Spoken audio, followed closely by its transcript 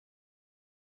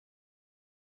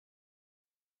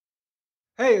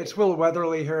Hey, it's Will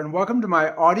Weatherly here, and welcome to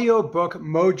my AudioBook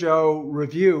Mojo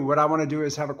review. What I want to do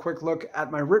is have a quick look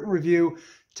at my written review,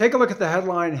 take a look at the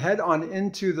headline, head on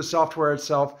into the software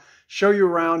itself, show you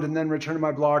around, and then return to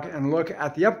my blog and look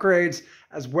at the upgrades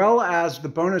as well as the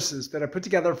bonuses that I put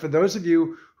together for those of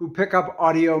you who pick up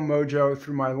Audio Mojo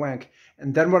through my link.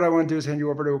 And then what I want to do is hand you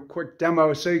over to a quick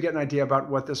demo so you get an idea about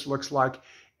what this looks like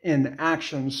in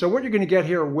action. So what you're going to get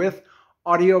here with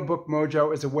AudioBook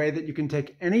Mojo is a way that you can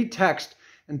take any text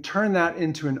and turn that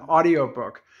into an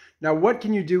audiobook. Now, what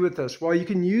can you do with this? Well, you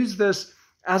can use this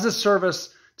as a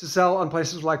service to sell on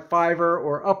places like Fiverr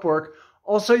or Upwork.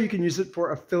 Also, you can use it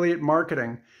for affiliate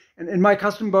marketing. And in my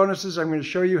custom bonuses, I'm going to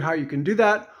show you how you can do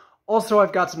that. Also,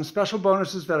 I've got some special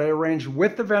bonuses that I arranged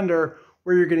with the vendor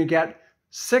where you're going to get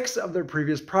 6 of their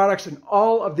previous products and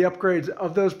all of the upgrades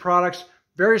of those products.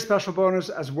 Very special bonus,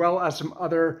 as well as some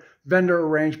other vendor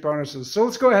arranged bonuses. So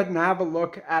let's go ahead and have a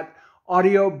look at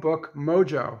AudioBook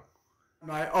Mojo.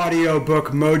 My AudioBook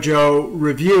Mojo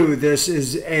review. This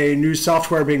is a new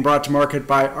software being brought to market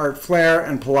by Flair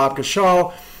and Pallab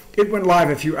Ghosal. It went live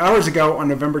a few hours ago on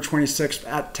November 26th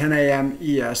at 10 a.m.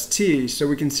 EST. So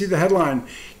we can see the headline: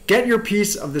 Get your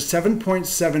piece of the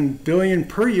 $7.7 billion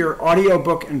per year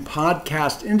audiobook and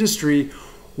podcast industry.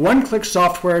 One-click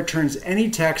software turns any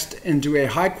text into a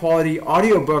high-quality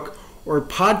audiobook or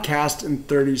podcast in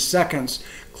 30 seconds.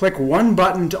 Click one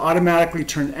button to automatically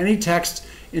turn any text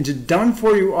into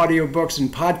done-for-you audiobooks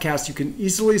and podcasts you can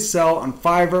easily sell on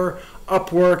Fiverr,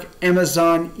 Upwork,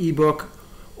 Amazon, ebook,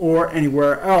 or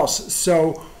anywhere else.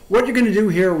 So what you're going to do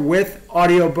here with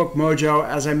AudioBook Mojo,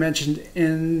 as I mentioned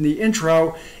in the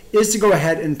intro, is to go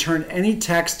ahead and turn any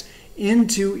text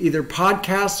into either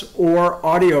podcasts or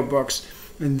audiobooks.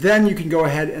 And then you can go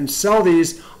ahead and sell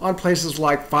these on places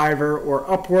like Fiverr or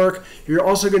Upwork. You're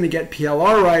also going to get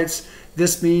PLR rights.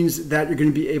 This means that you're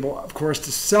going to be able, of course,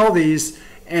 to sell these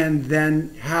and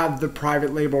then have the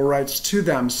private label rights to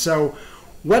them. So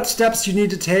what steps you need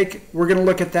to take, we're going to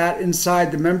look at that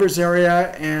inside the members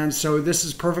area. And so this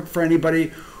is perfect for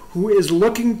anybody who is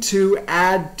looking to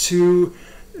add to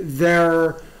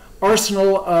their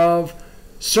arsenal of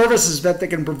services that they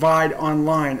can provide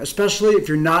online, especially if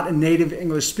you're not a native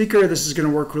English speaker. This is going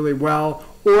to work really well.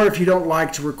 Or if you don't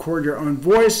like to record your own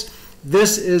voice,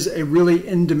 this is a really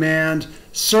in-demand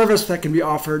service that can be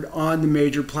offered on the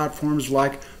major platforms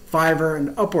like Fiverr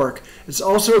and Upwork. It's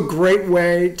also a great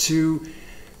way to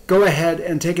go ahead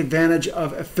and take advantage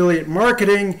of affiliate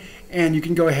marketing, and you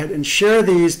can go ahead and share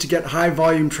these to get high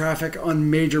volume traffic on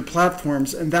major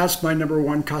platforms. And that's my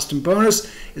 #1 custom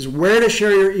bonus, is where to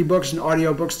share your ebooks and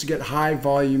audiobooks to get high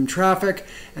volume traffic.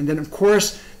 And then, of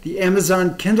course, the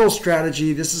Amazon Kindle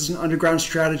strategy. This is an underground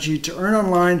strategy to earn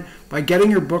online by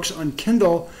getting your books on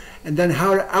Kindle, and then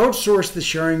how to outsource the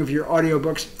sharing of your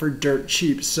audiobooks for dirt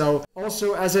cheap. So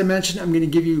also, as I mentioned, I'm going to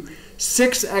give you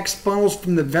 6x funnels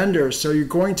from the vendor. So you're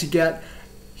going to get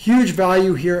huge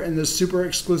value here in this super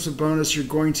exclusive bonus. You're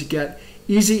going to get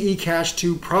easy eCash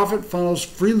 2, profit funnels,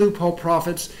 free loophole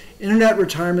profits, internet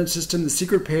retirement system, the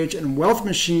secret page, and wealth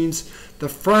machines, the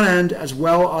front end, as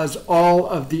well as all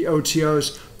of the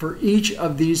OTOs for each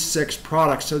of these 6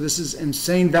 products. So this is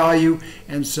insane value,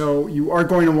 and so you are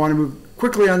going to want to move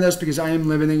quickly on this because I am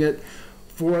limiting it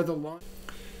for the launch.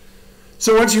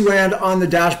 So once you land on the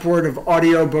dashboard of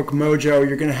AudioBook Mojo,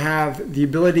 you're going to have the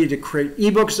ability to create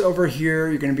ebooks over here.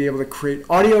 You're going to be able to create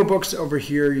audiobooks over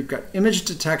here. You've got image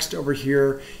to text over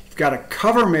here. You've got a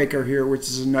cover maker here, which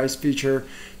is a nice feature.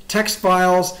 Text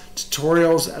files,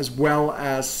 tutorials, as well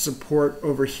as support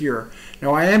over here.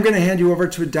 Now I am going to hand you over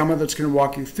to a demo that's going to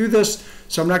walk you through this,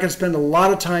 so I'm not going to spend a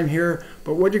lot of time here,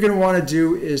 but what you're going to want to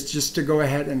do is just to go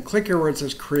ahead and click here where it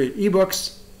says Create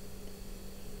eBooks,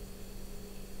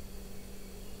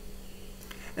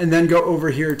 and then go over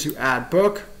here to Add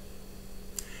Book,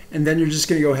 and then you're just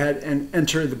going to go ahead and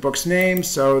enter the book's name.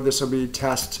 So this will be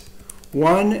Test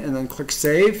 1, and then click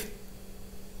Save.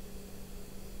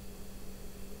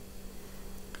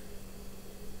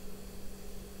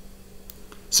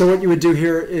 So what you would do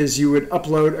here is you would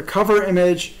upload a cover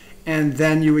image, and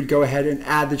then you would go ahead and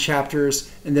add the chapters,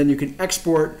 and then you can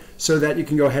export so that you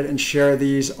can go ahead and share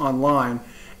these online.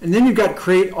 And then you've got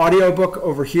Create Audiobook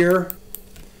over here.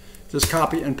 Just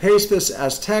copy and paste this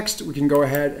as text. We can go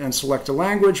ahead and select a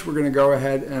language. We're going to go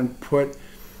ahead and put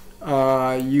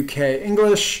UK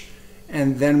English,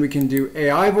 and then we can do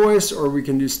AI voice, or we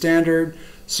can do standard.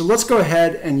 So let's go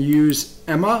ahead and use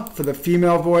Emma for the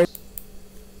female voice.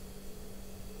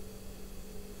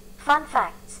 Fun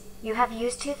facts: you have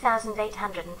used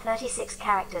 2,836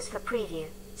 characters for preview,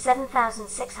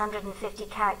 7,650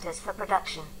 characters for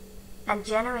production, and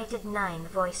generated 9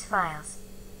 voice files.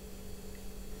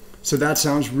 So that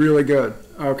sounds really good.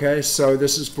 Okay, so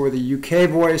this is for the UK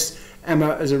voice.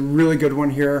 Emma is a really good one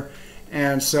here.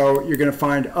 And so you're going to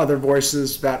find other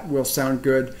voices that will sound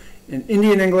good in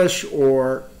Indian English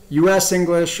or US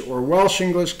English or Welsh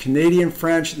English, Canadian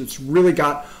French. It's really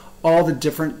got all the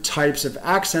different types of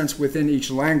accents within each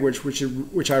language, which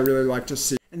I really like to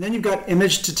see. And then you've got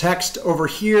image to text over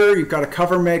here. You've got a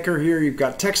cover maker here. You've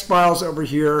got text files over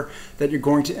here that you're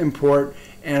going to import.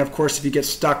 And of course, if you get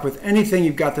stuck with anything,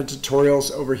 you've got the tutorials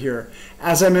over here.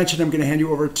 As I mentioned, I'm going to hand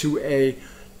you over to a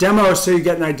demo so you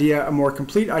get an idea, a more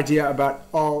complete idea about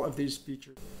all of these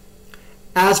features.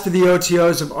 As for the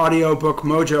OTOs of AudioBook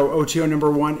Mojo, OTO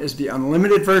number 1 is the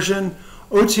unlimited version.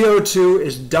 OTO 2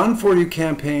 is done for you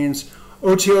campaigns.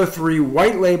 OTO 3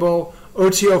 white label.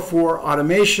 OTO 4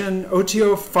 automation.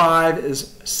 OTO 5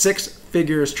 is 6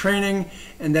 figures training,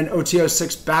 and then OTO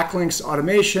 6 backlinks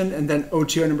automation, and then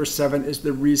OTO number 7 is the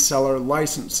reseller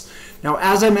license. Now,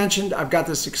 as I mentioned, I've got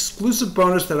this exclusive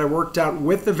bonus that I worked out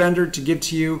with the vendor to give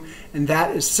to you, and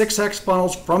that is 6x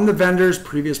funnels from the vendor's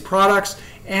previous products,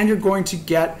 and you're going to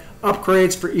get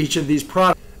upgrades for each of these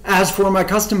products. As for my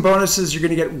custom bonuses, you're going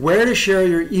to get where to share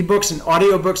your ebooks and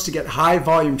audiobooks to get high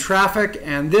volume traffic.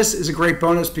 And this is a great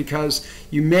bonus because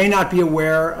you may not be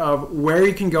aware of where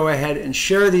you can go ahead and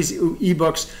share these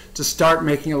ebooks to start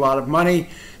making a lot of money.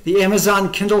 The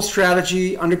Amazon Kindle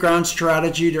strategy, underground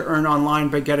strategy to earn online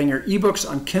by getting your ebooks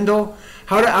on Kindle,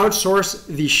 how to outsource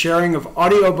the sharing of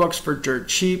audiobooks for dirt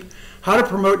cheap, how to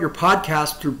promote your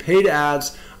podcast through paid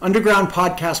ads, underground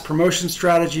podcast promotion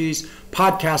strategies,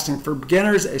 podcasting for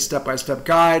beginners, a step-by-step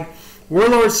guide,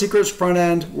 Warlord Secrets front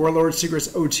end, Warlord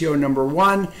Secrets OTO number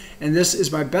 1, and this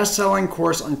is my best-selling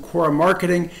course on Quora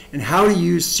marketing and how to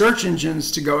use search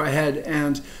engines to go ahead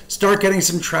and start getting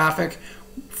some traffic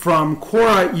from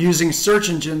Quora using search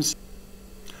engines.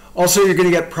 Also, you're going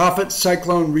to get Profit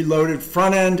Cyclone Reloaded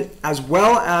front end, as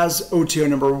well as OTO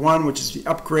number 1, which is the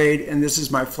upgrade, and this is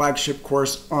my flagship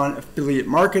course on affiliate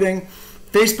marketing,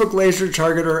 Facebook Laser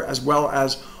Targeter, as well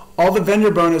as all the vendor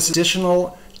bonus,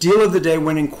 additional deal of the day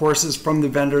winning courses from the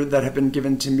vendor that have been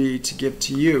given to me to give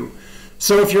to you.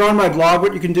 So if you're on my blog,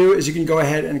 what you can do is you can go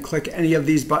ahead and click any of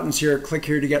these buttons here. Click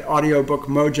here to get AudioBook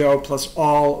Mojo plus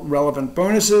all relevant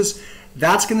bonuses.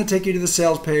 That's going to take you to the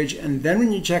sales page, and then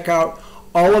when you check out,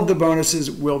 all of the bonuses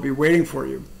will be waiting for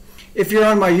you. If you're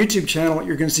on my YouTube channel,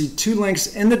 you're going to see 2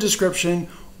 links in the description.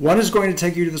 One is going to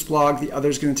take you to this blog. The other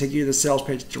is going to take you to the sales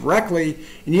page directly.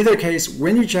 In either case,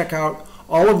 when you check out,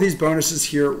 all of these bonuses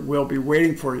here will be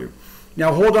waiting for you.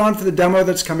 Now hold on for the demo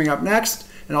that's coming up next,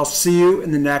 and I'll see you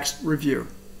in the next review.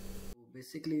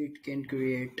 Basically, it can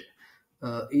create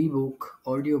ebook,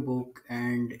 audiobook,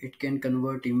 and it can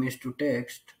convert image to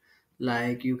text.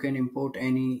 Like you can import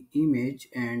any image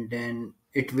and then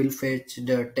it will fetch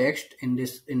the text in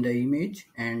the image,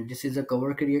 and this is a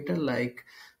cover creator. Like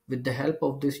with the help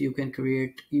of this you can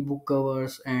create ebook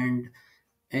covers and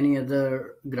any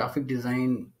other graphic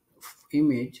design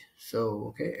image. So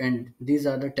okay, and these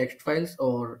are the text files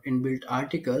or inbuilt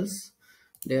articles.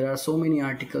 There are so many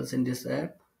articles in this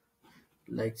app.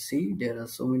 Like see, there are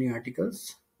so many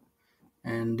articles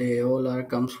and they all are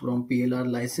comes from PLR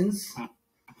license.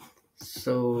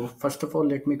 So first of all,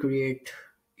 let me create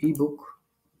ebook.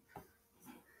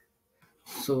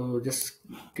 So just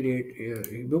create a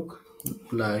ebook,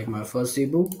 like my first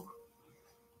ebook,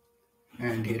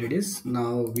 and here it is.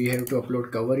 Now we have to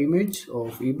upload cover image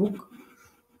of ebook.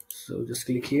 So just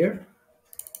click here,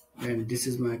 and this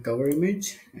is my cover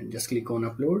image, and just click on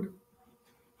upload.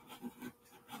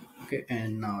 Okay,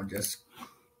 and now just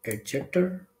add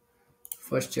chapter,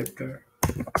 first chapter.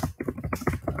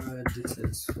 This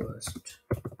is first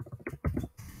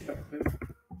chapter.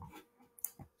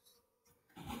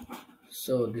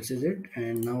 So this is it,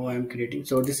 and now I am creating.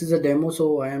 So this is a demo,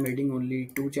 so I am adding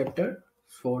only 2 chapters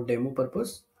for demo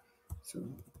purpose. So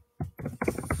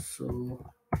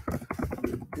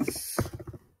with this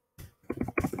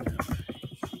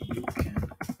you can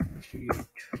create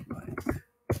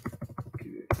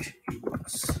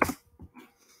ebooks,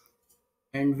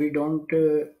 and we don't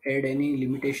add any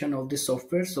limitation of this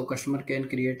software, so customer can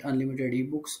create unlimited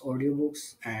ebooks,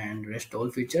 audiobooks, and rest all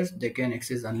features they can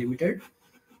access unlimited.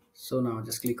 So now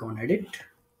just click on edit,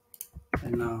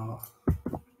 and now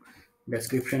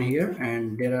description here,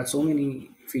 and there are so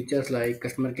many features like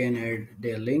customer can add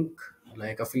their link,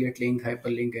 like affiliate link,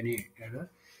 hyperlink, any other.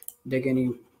 They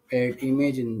can add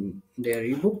image in their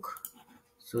ebook.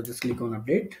 So just click on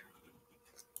update.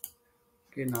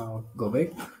 Okay, now go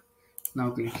back. Now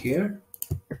click here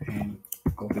and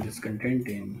copy this content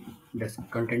in this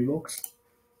content box,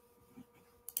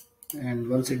 and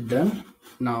once it's done,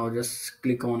 now just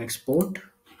click on export.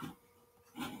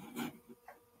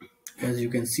 as you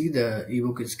can see, the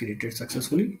ebook is created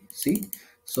successfully. See,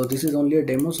 so this is only a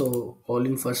demo, so all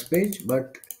in first page,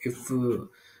 but if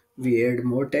we add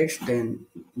more text, then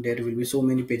there will be so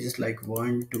many pages, like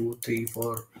 1 2 3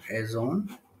 4 as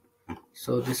on.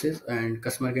 So this is, and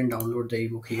customer can download the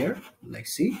ebook here, like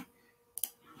see,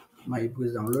 my ebook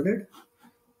is downloaded.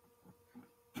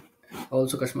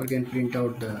 Also customer can print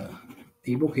out the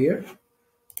ebook here.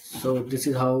 So this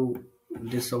is how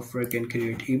this software can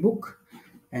create ebook.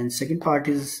 And second part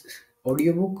is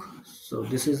audiobook. So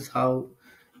this is how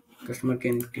customer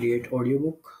can create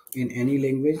audiobook in any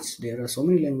language. There are so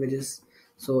many languages.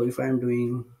 So if I am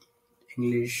doing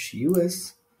English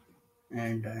US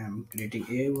and I am creating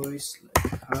a voice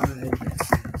like, hi,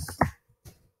 this is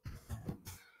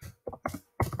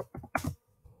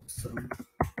some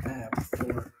app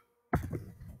for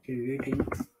creating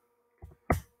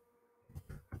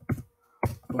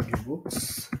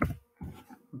audiobooks.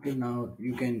 Okay, now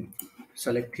you can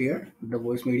select here the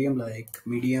voice medium, like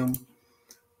medium,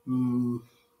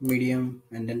 medium,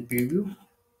 and then preview.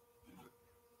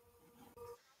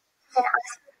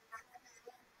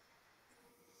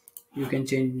 You can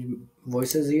change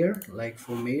voices here, like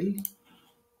for male.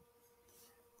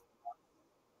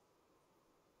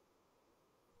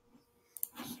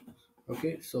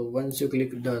 Okay, so once you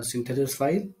click the synthesis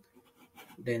file,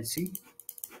 then see,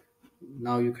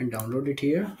 now you can download it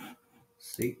here.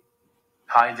 See,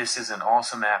 Hi, this is an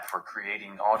awesome app for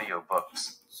creating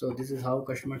audiobooks. so this is how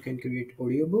customer can create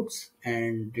audiobooks.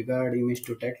 And regard image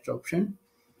to text option,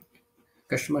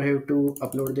 customer have to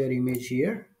upload their image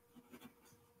here.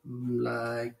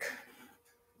 Like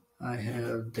I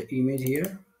have the image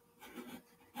here,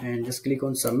 and just click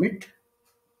on submit.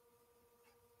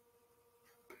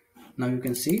 Now you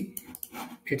can see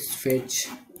it's fetch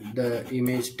the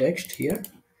image text here.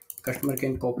 Customer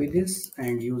can copy this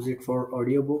and use it for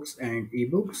audiobooks and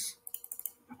ebooks.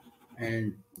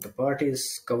 And the part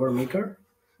is cover maker.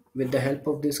 With the help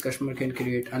of this, customer can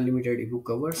create unlimited ebook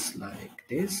covers like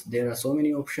this. There are so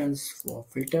many options for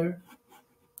filter.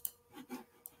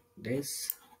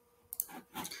 This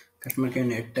customer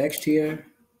can add text here.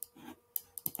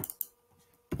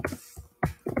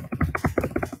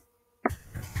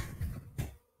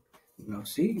 Now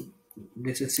see,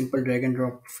 this is simple drag and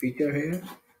drop feature here.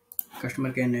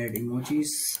 Customer can add emojis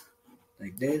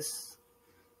like this.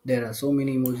 There are so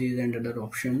many emojis and other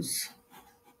options.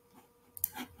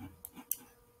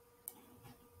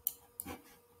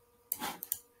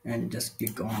 And just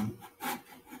click on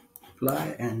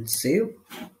apply and save.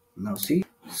 Now see,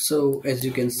 so as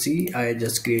you can see, I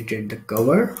just created the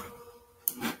cover,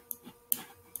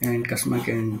 and customer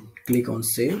can click on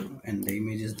save and the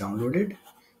image is downloaded.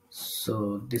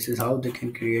 So this is how they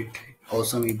can create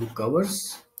awesome ebook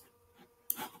covers.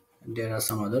 And there are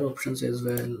some other options as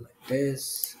well, like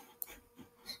this.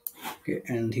 Okay,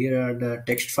 and here are the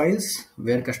text files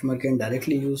where customer can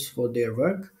directly use for their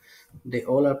work. They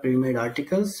all are pre-made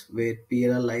articles with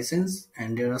PLL license,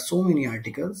 and there are so many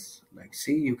articles, like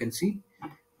see, you can see.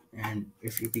 And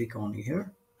if you click on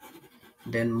here,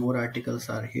 then more articles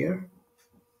are here.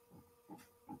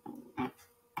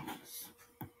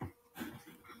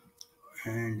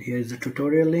 And here is the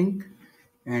tutorial link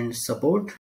and support.